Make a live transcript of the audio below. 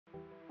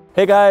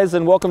Hey guys,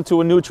 and welcome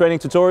to a new training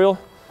tutorial.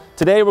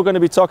 Today we're going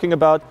to be talking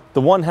about the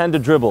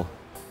one-handed dribble.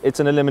 It's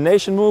an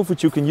elimination move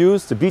which you can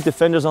use to beat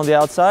defenders on the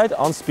outside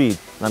on speed,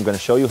 and I'm going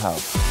to show you how.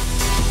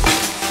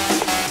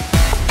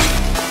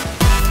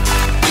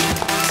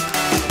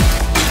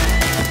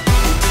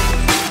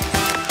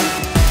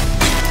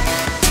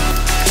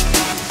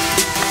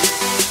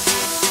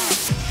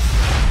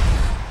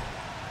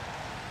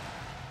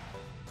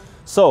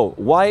 So,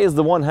 why is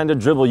the one-handed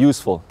dribble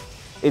useful?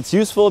 It's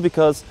useful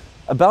because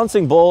a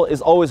bouncing ball is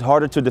always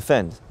harder to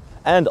defend.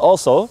 And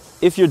also,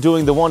 if you're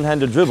doing the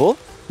one-handed dribble,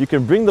 you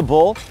can bring the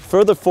ball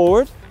further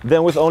forward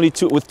than with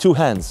two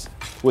hands.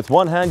 With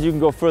one hand you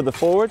can go further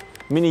forward,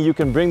 meaning you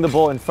can bring the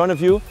ball in front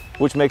of you,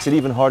 which makes it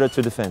even harder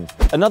to defend.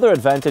 Another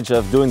advantage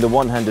of doing the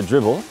one-handed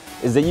dribble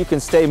is that you can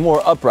stay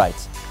more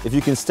upright. If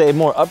you can stay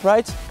more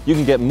upright, you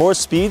can get more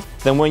speed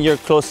than when you're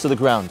close to the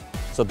ground.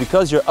 So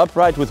because you're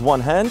upright with one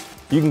hand,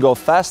 you can go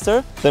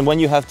faster than when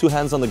you have two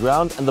hands on the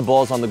ground and the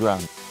ball's on the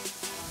ground.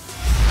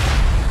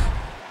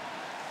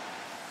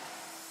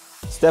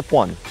 Step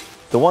 1.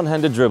 The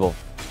one-handed dribble.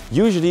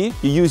 Usually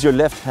you use your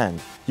left hand.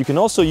 You can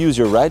also use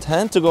your right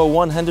hand to go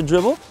one-handed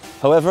dribble.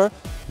 However,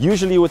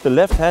 usually with the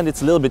left hand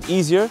it's a little bit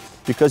easier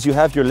because you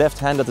have your left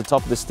hand at the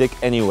top of the stick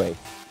anyway.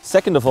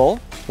 Second of all,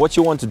 what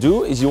you want to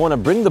do is you want to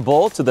bring the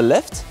ball to the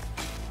left,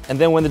 and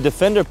then when the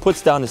defender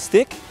puts down a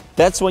stick,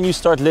 that's when you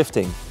start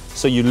lifting.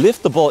 So you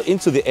lift the ball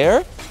into the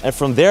air, and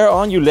from there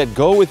on you let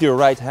go with your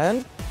right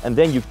hand, and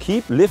then you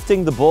keep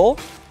lifting the ball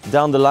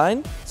down the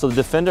line so the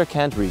defender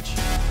can't reach.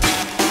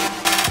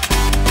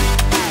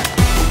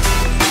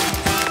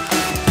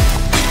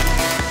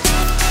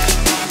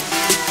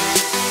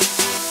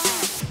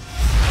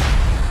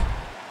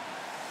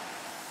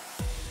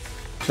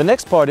 The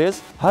next part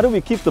is, how do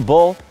we keep the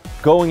ball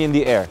going in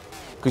the air?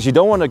 Because you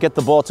don't want to get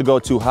the ball to go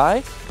too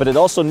high, but it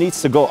also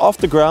needs to go off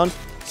the ground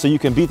so you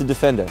can beat the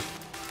defender.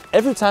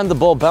 Every time the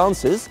ball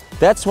bounces,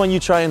 that's when you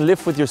try and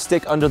lift with your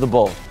stick under the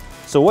ball.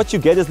 So what you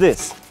get is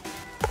this.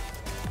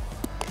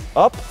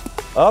 Up,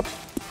 up,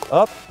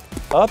 up,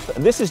 up.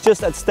 And this is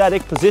just at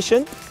static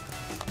position.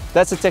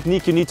 That's a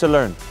technique you need to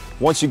learn.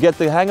 Once you get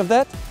the hang of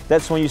that,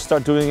 that's when you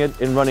start doing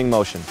it in running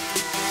motion.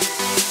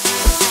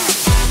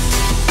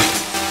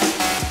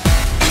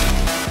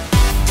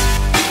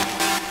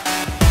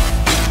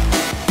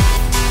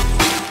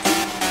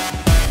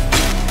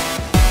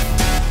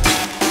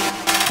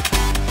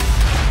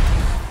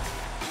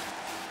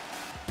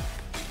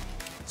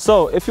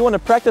 So if you want to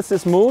practice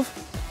this move,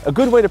 a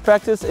good way to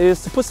practice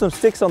is to put some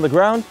sticks on the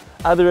ground,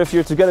 either if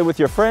you're together with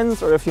your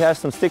friends or if you have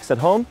some sticks at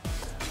home.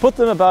 Put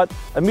them about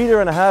 1.5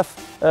 meters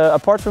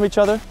apart from each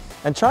other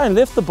and try and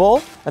lift the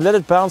ball and let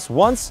it bounce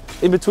once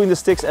in between the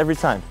sticks every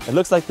time. It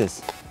looks like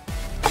this.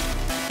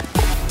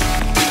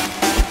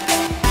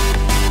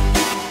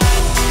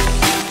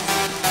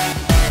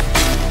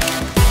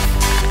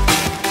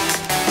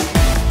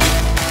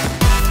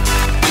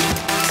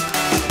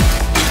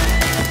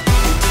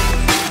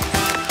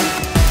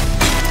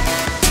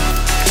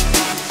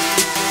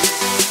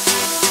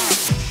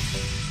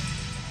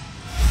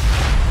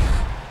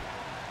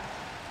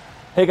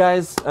 Hey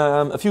guys,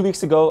 a few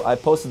weeks ago I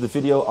posted the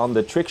video on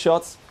the trick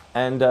shots,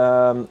 and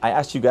I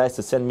asked you guys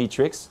to send me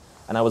tricks,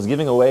 and I was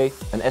giving away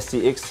an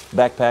STX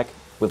backpack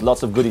with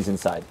lots of goodies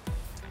inside.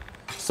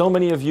 So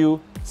many of you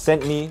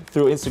sent me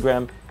through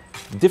Instagram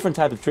different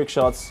types of trick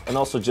shots and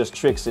also just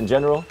tricks in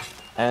general,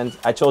 and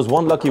I chose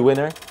one lucky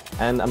winner,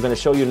 and I'm going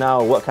to show you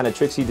now what kind of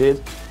tricks he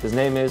did. His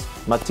name is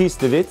Matthijs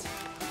de Wit.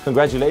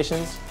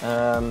 Congratulations.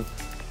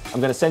 I'm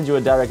going to send you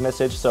a direct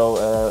message,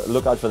 so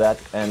look out for that,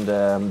 and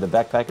the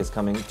backpack is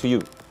coming to you.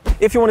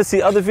 If you want to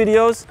see other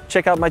videos,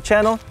 check out my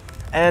channel,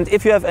 and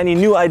if you have any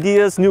new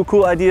ideas, new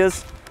cool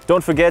ideas,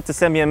 don't forget to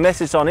send me a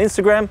message on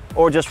Instagram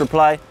or just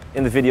reply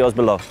in the videos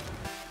below.